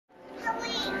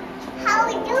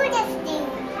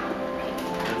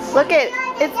Look it,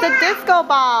 it's the disco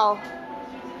ball.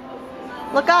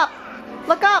 Look up,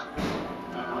 look up.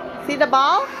 See the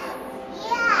ball?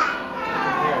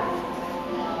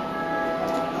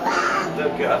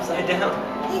 Look, you're upside down.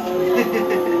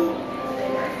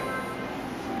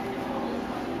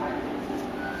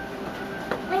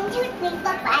 1, 2, 3, 4,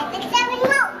 5, 6, 7,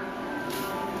 more.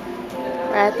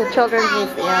 We're at the Children's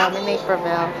Museum in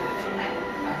Naperville.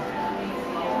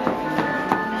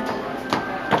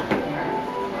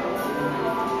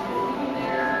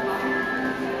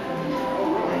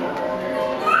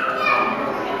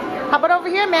 How about over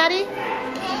here, Maddie? Over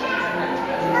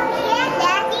here,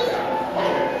 Daddy.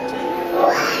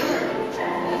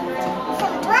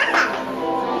 Some black.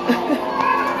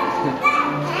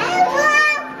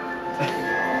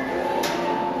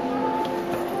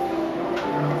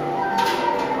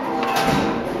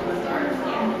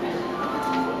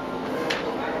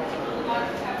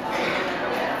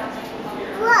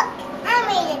 Look, I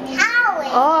made a tower.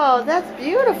 Oh, that's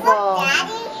beautiful. Look,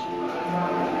 Daddy.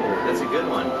 Oh, that's a good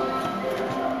one.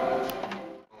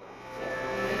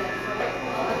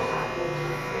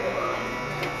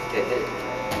 Okay, hit it.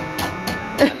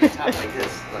 On the top like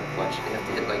this. Look, watch. You have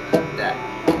to hit like that.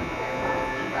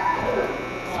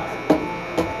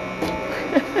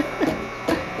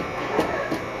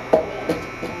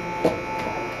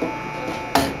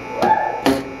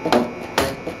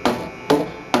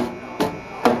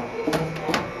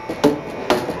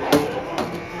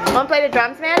 Want to play the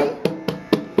drums, Maddie?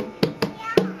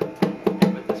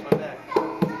 Put this one back.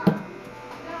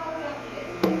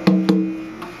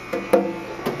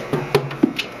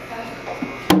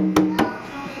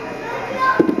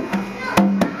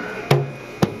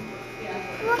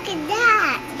 Look at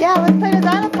that. Yeah, let's play the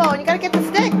xylophone. You gotta get the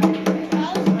stick.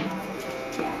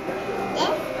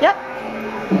 This? Yep.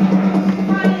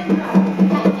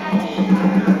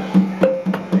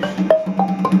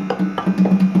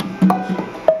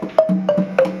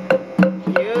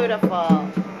 Beautiful.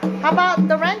 How about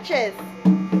the wrenches?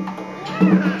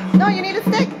 Yeah. No, you need a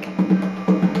stick.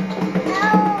 No.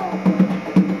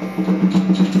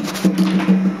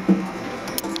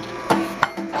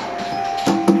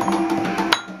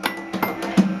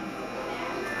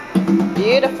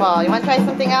 Beautiful. You want to try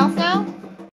something else now?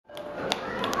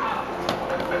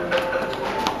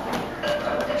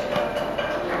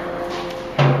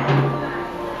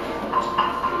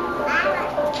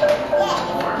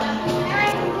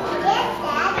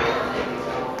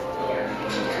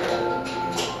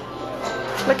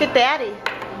 Look at Daddy.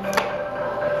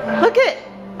 Look it.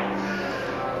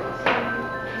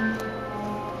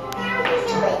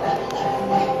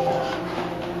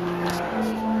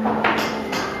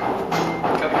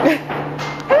 Look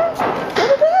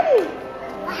at Daddy.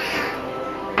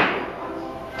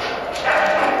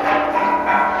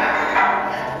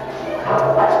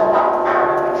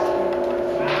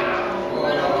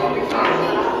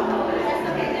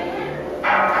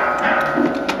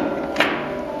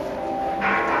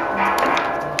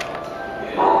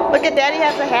 Look at Daddy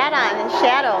has a hat on in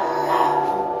shadow.